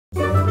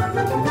Hi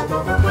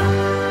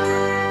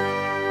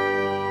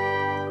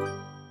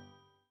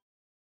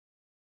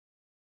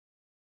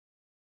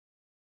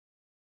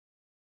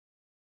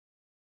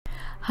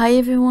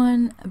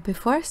everyone,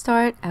 before I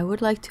start I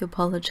would like to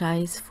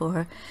apologize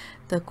for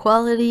the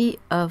quality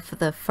of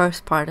the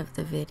first part of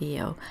the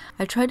video.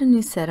 I tried a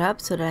new setup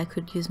so that I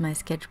could use my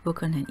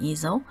sketchbook on an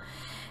easel,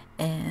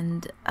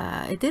 and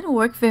it didn't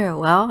work very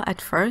well at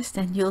first,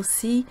 and you'll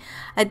see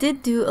I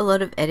did do a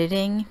lot of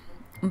editing,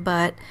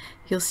 but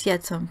you'll see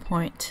at some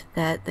point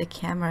that the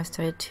camera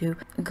started to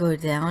go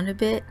down a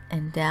bit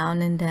and down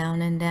and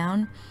down and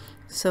down,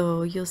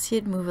 so you'll see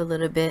it move a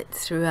little bit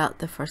throughout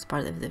the first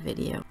part of the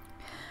video.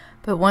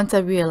 But once I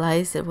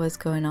realized what was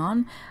going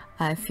on,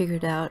 I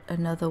figured out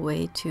another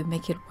way to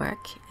make it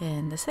work,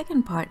 and the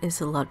second part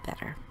is a lot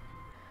better.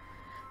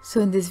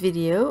 So in this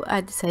video, I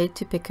decided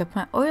to pick up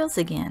my oils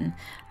again.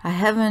 I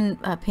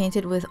haven't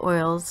painted with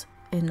oils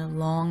in a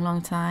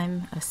long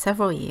time,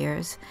 several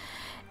years,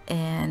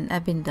 and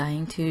I've been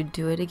dying to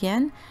do it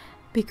again.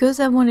 Because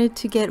I wanted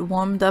to get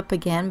warmed up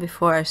again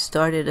before I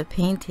started a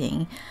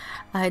painting,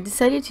 I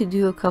decided to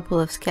do a couple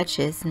of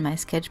sketches in my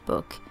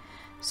sketchbook.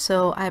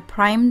 So I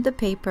primed the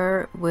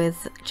paper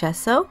with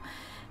gesso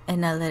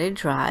and I let it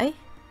dry,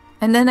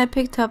 and then I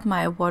picked up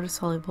my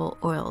water-soluble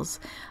oils.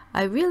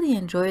 I really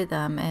enjoy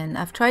them, and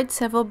I've tried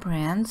several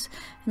brands.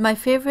 My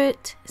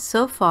favorite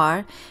so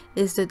far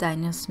is the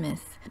Daniel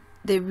Smith.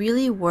 They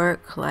really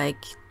work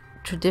like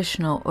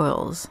traditional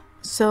oils.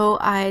 So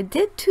I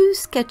did two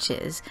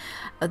sketches.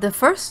 The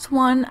first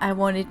one I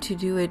wanted to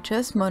do it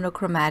just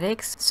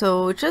monochromatics,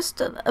 so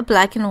just a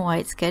black and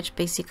white sketch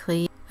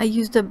basically. I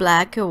used a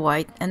black, a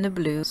white, and a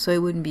blue so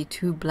it wouldn't be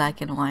too black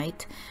and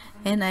white,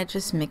 and I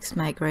just mixed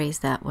my grays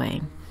that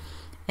way.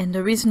 And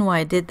the reason why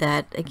I did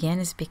that again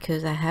is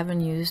because I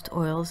haven't used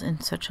oils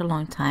in such a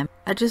long time.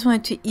 I just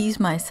wanted to ease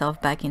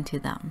myself back into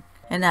them.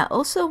 And I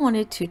also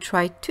wanted to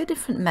try two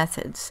different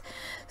methods.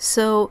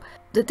 So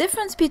the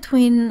difference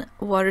between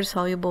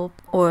water-soluble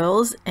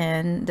oils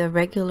and the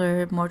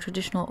regular, more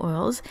traditional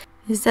oils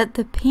is that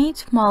the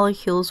paint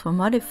molecules were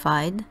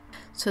modified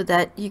so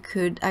that you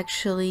could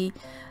actually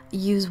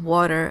use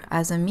water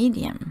as a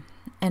medium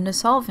and a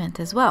solvent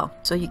as well.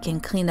 So you can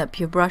clean up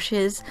your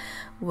brushes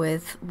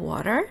with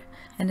water,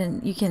 and then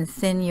you can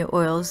thin your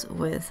oils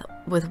with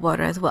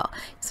water as well.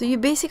 So you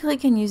basically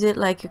can use it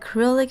like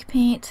acrylic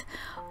paint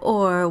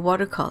or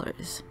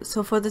watercolors.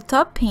 So for the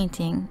top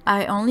painting,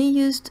 I only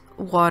used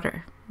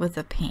water with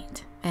the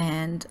paint,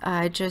 and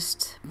I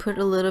just put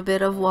a little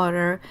bit of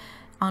water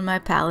on my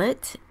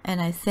palette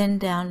and I thinned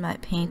down my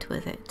paint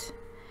with it.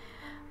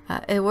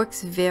 It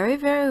works very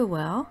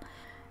well.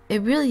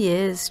 It really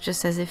is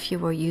just as if you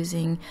were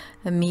using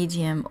a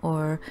medium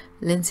or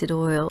linseed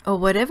oil or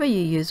whatever you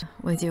use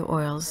with your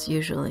oils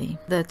usually.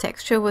 The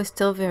texture was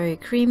still very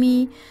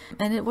creamy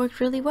and it worked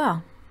really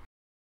well.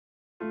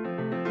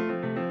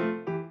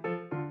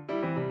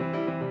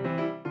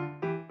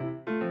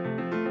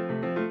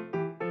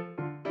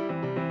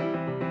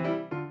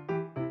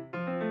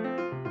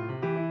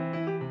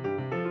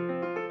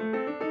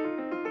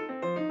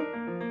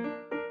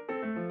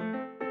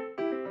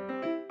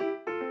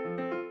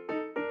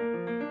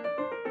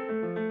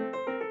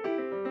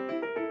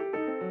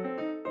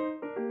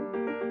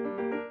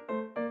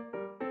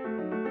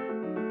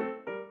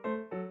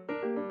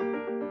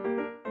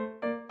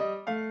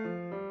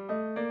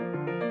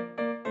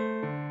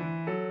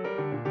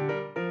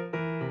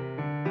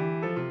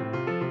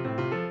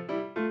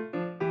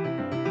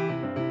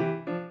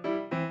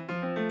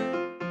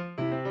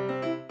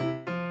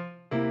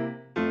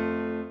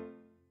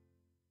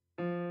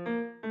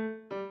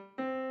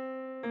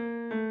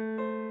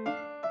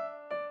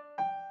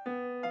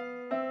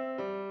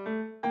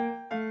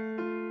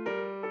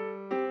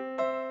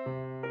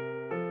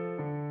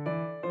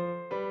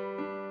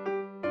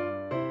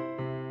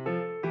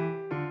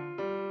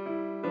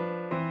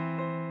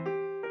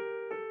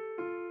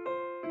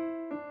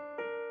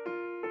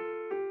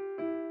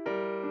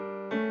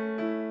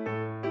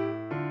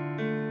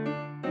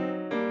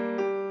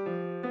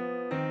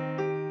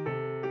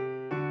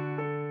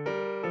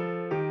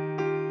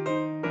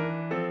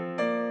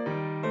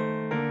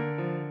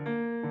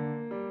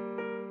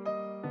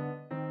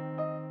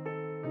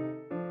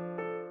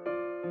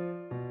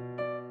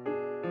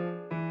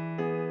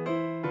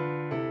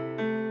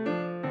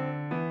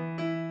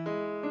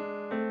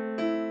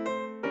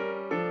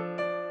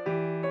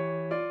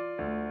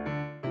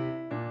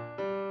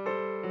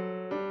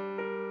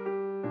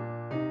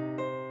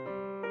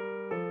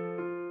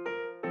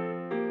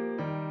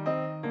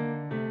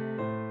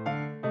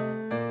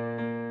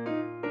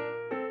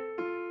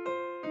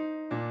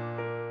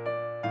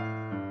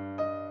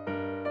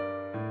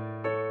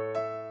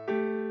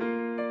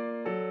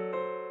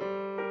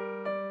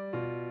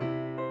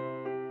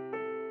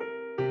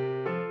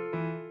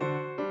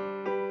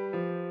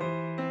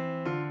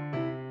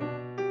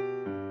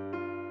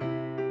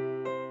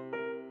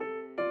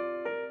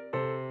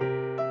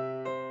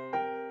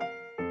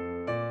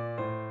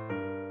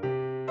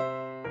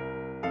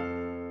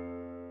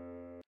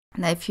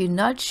 Now, if you're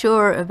not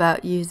sure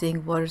about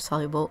using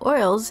water-soluble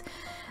oils,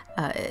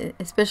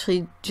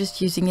 especially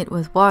just using it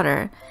with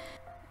water,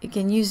 you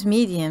can use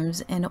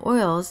mediums and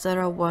oils that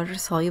are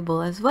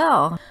water-soluble as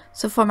well.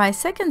 So for my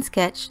second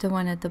sketch, the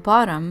one at the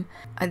bottom,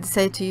 I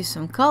decided to use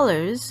some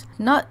colors,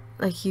 not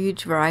a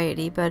huge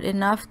variety, but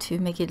enough to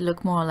make it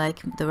look more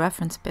like the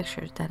reference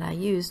picture that I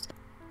used.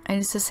 And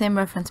it's the same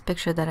reference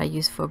picture that I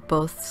used for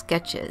both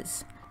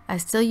sketches. I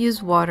still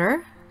use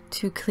water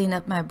to clean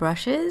up my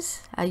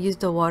brushes. I use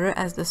the water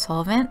as the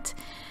solvent,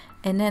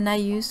 and then I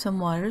use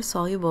some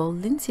water-soluble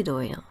linseed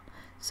oil.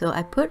 So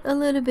I put a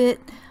little bit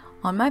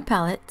on my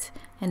palette,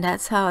 and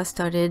that's how I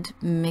started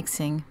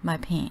mixing my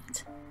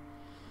paint.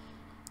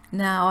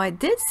 Now, I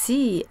did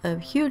see a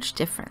huge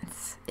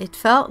difference. It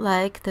felt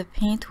like the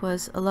paint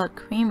was a lot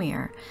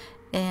creamier,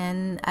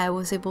 and I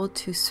was able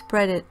to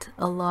spread it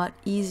a lot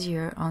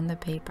easier on the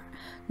paper.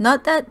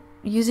 Not that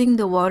using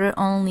the water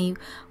only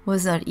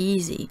was not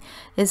easy,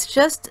 it's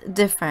just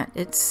different.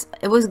 It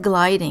was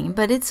gliding,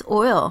 but it's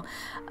oil,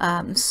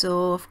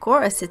 so of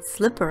course it's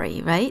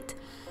slippery, right?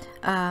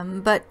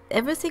 But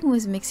everything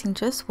was mixing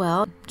just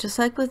well. Just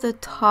like with the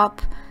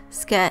top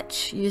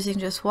sketch using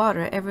just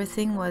water,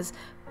 everything was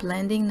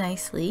blending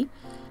nicely.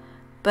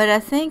 But I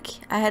think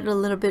I had a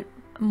little bit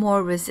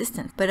more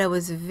resistance, but I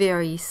was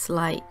very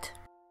slight.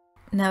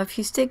 Now, if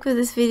you stick with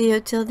this video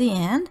till the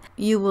end,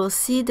 you will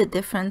see the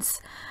difference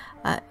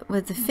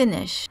with the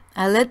finish.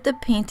 I let the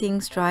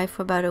paintings dry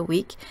for about a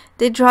week.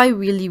 They dry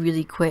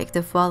really quick.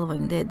 The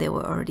following day they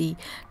were already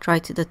dry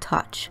to the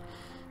touch.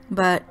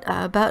 But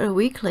about a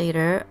week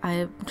later,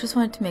 I just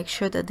wanted to make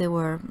sure that they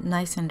were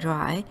nice and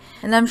dry.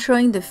 And I'm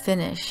showing the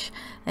finish,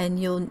 and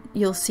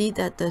you'll see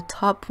that the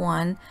top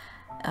one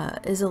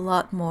is a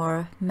lot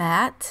more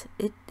matte.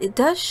 It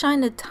does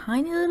shine a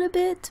tiny little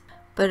bit,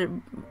 but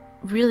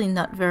really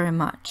not very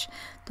much.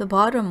 The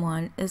bottom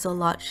one is a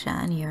lot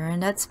shinier,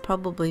 and that's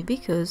probably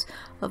because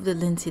of the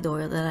linseed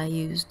oil that I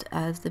used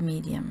as the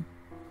medium.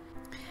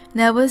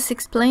 Now, I was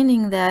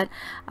explaining that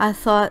I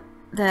thought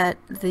that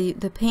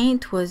the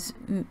paint was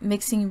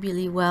mixing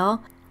really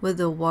well with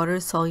the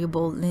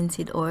water-soluble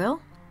linseed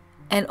oil,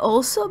 and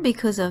also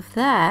because of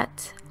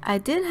that, I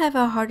did have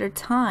a harder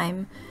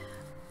time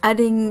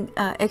adding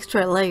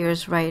extra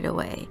layers right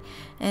away.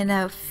 And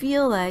I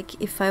feel like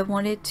if I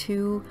wanted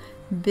to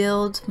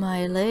build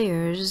my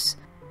layers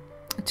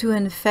to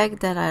an effect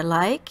that I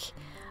like,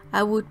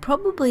 I would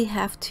probably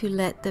have to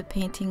let the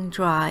painting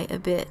dry a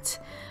bit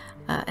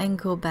and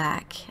go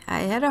back.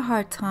 I had a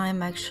hard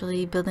time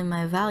actually building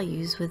my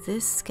values with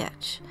this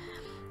sketch.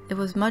 It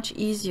was much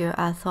easier,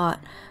 I thought,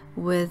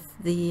 with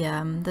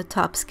the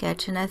top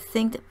sketch, and I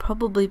think that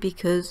probably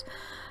because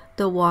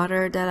the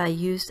water that I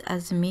used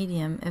as a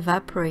medium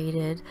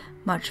evaporated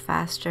much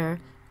faster,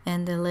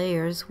 and the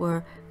layers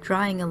were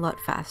drying a lot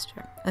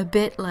faster, a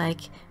bit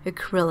like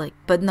acrylic,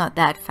 but not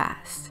that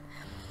fast.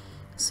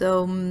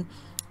 So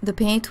the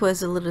paint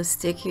was a little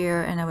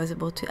stickier, and I was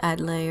able to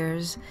add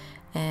layers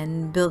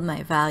and build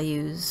my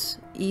values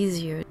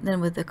easier than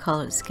with the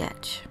colored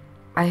sketch.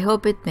 I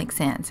hope it makes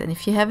sense, and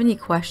if you have any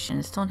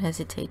questions, don't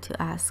hesitate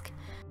to ask.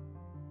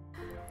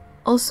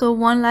 Also,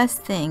 one last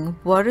thing,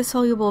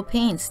 water-soluble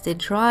paints, they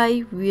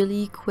dry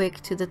really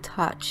quick to the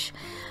touch.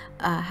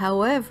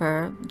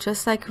 However,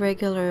 just like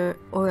regular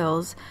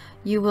oils,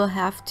 you will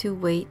have to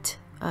wait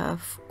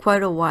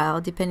quite a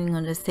while, depending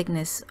on the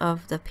thickness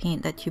of the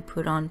paint that you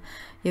put on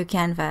your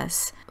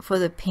canvas, for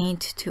the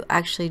paint to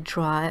actually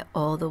dry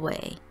all the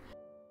way.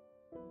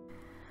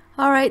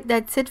 Alright,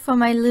 that's it for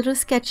my little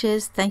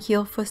sketches. Thank you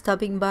all for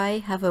stopping by.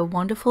 Have a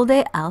wonderful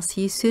day. I'll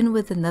see you soon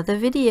with another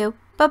video.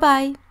 Bye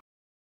bye!